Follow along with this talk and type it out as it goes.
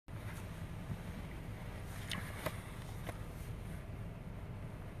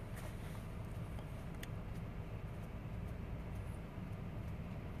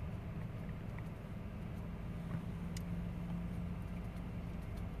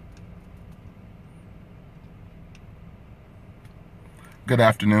Good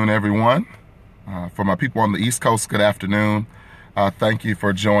afternoon, everyone. For my people on the East Coast, good afternoon. Thank you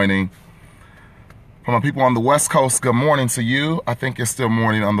for joining. For my people on the West Coast, good morning to you. I think it's still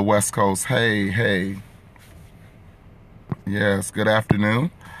morning on the West Coast. Hey. Yes, good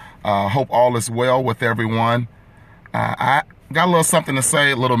afternoon. Hope all is well with everyone. I got a little something to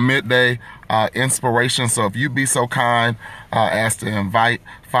say, a little midday inspiration. So if you'd be so kind as to invite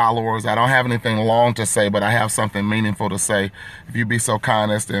followers, I don't have anything long to say, but I have something meaningful to say. If you'd be so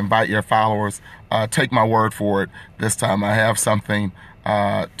kind as to invite your followers, take my word for it. This time I have something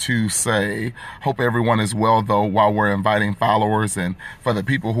to say. Hope everyone is well, though, while we're inviting followers. And for the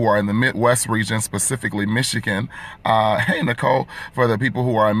people who are in the Midwest region, specifically Michigan, hey, Nicole, for the people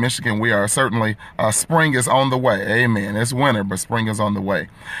who are in Michigan, we are certainly, spring is on the way. Amen. It's winter, but spring is on the way.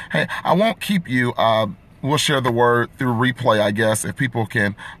 Hey, I won't keep you. We'll share the word through replay, I guess, if people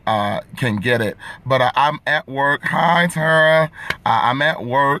can get it. But I'm at work. Hi, Tara. I'm at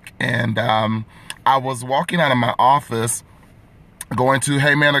work, and I was walking out of my office going to,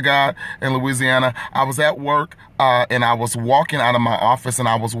 hey, man of God, in Louisiana. I was at work, and I was walking out of my office, and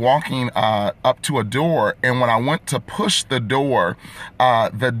I was walking up to a door. And when I went to push the door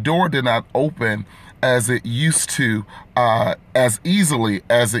did not open as it used to, as easily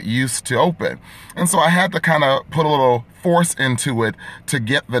as it used to open. And so I had to kind of put a little force into it to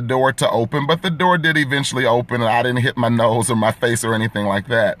get the door to open, but the door did eventually open, and I didn't hit my nose or my face or anything like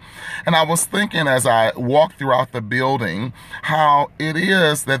that. And I was thinking as I walked throughout the building, how it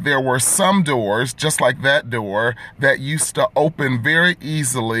is that there were some doors, just like that door, that used to open very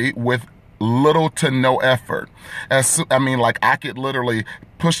easily with little to no effort. Like I could literally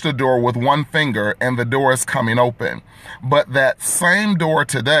push the door with one finger and the door is coming open. But that same door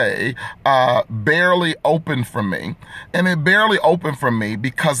today barely opened for me. And it barely opened for me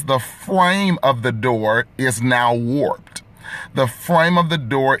because the frame of the door is now warped. The frame of the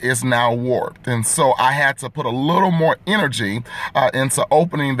door is now warped. And so I had to put a little more energy into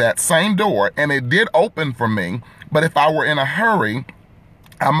opening that same door. And it did open for me. But if I were in a hurry,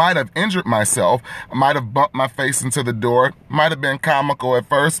 I might have injured myself. I might have bumped my face into the door. Might have been comical at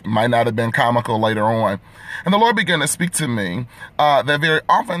first. Might not have been comical later on. And the Lord began to speak to me that very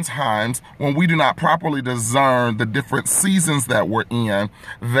oftentimes when we do not properly discern the different seasons that we're in,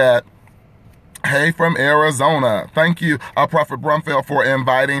 that hey, from Arizona. Thank you, Prophet Brumfield, for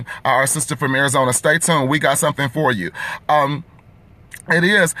inviting our sister from Arizona. Stay tuned. We got something for you. It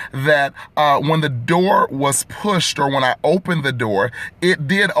is that when the door was pushed, or when I opened the door, it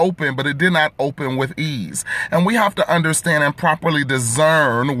did open, but it did not open with ease. And we have to understand and properly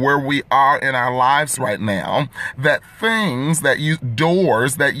discern where we are in our lives right now, that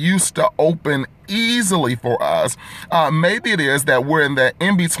doors that used to open easily for us, maybe it is that we're in that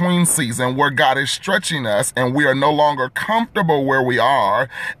in-between season where God is stretching us and we are no longer comfortable where we are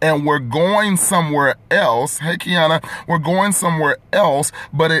and we're going somewhere else. Hey, Kiana, we're going somewhere else,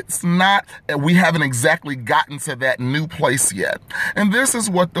 but it's not, we haven't exactly gotten to that new place yet. And this is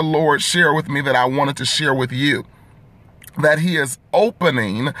what the Lord shared with me that I wanted to share with you, that he is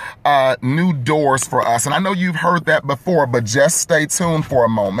opening new doors for us. And I know you've heard that before, but just stay tuned for a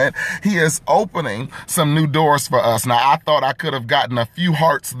moment. He is opening some new doors for us. Now, I thought I could have gotten a few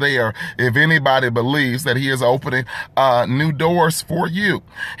hearts there if anybody believes that he is opening new doors for you.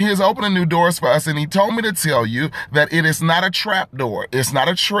 He is opening new doors for us, and he told me to tell you that it is not a trap door. It's not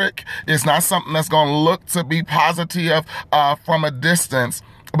a trick. It's not something that's going to look to be positive from a distance.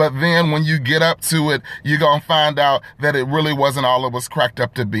 But then when you get up to it, you're going to find out that it really wasn't all it was cracked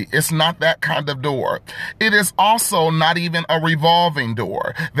up to be. It's not that kind of door. It is also not even a revolving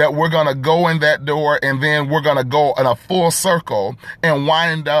door that we're going to go in that door and then we're going to go in a full circle and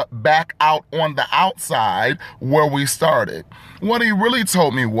wind up back out on the outside where we started. What he really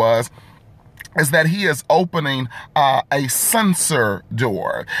told me is that he is opening a sensor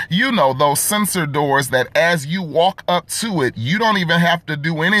door. You know, those sensor doors that as you walk up to it, you don't even have to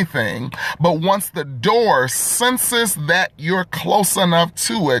do anything. But once the door senses that you're close enough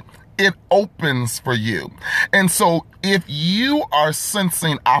to it, it opens for you. And so if you are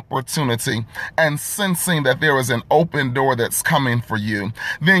sensing opportunity and sensing that there is an open door that's coming for you,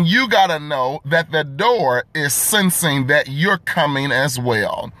 then you got to know that the door is sensing that you're coming as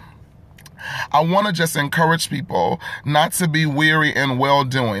well. I want to just encourage people not to be weary in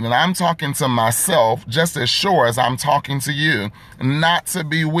well-doing. And I'm talking to myself just as sure as I'm talking to you, not to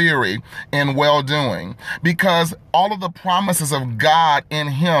be weary in well-doing, because all of the promises of God in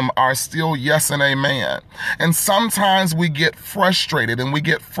him are still yes and amen. And sometimes we get frustrated, and we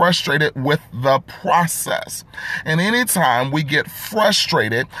get frustrated with the process. And anytime we get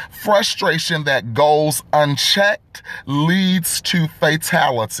frustrated, frustration that goes unchecked leads to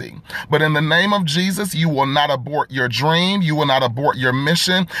fatality. But in the name of Jesus, you will not abort your dream. You will not abort your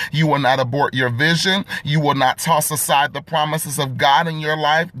mission. You will not abort your vision. You will not toss aside the promises of God in your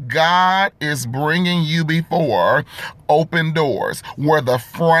life. God is bringing you before open doors where the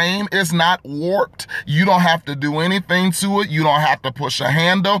frame is not warped. You don't have to do anything to it. You don't have to push a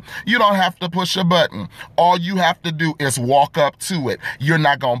handle. You don't have to push a button. All you have to do is walk up to it. You're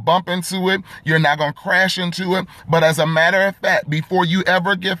not going to bump into it. You're not going to crash into it. But as a matter of fact, before you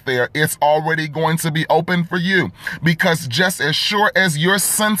ever get there, it's already going to be open for you. Because just as sure as you're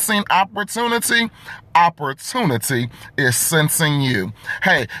sensing opportunity, opportunity is sensing you.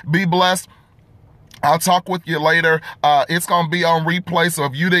 Hey, be blessed. I'll talk with you later. It's going to be on replay, so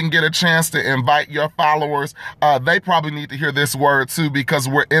if you didn't get a chance to invite your followers, they probably need to hear this word too, because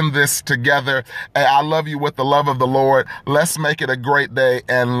we're in this together. And I love you with the love of the Lord. Let's make it a great day,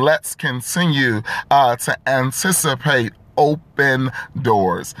 and let's continue to anticipate open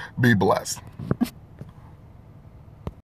doors. Be blessed.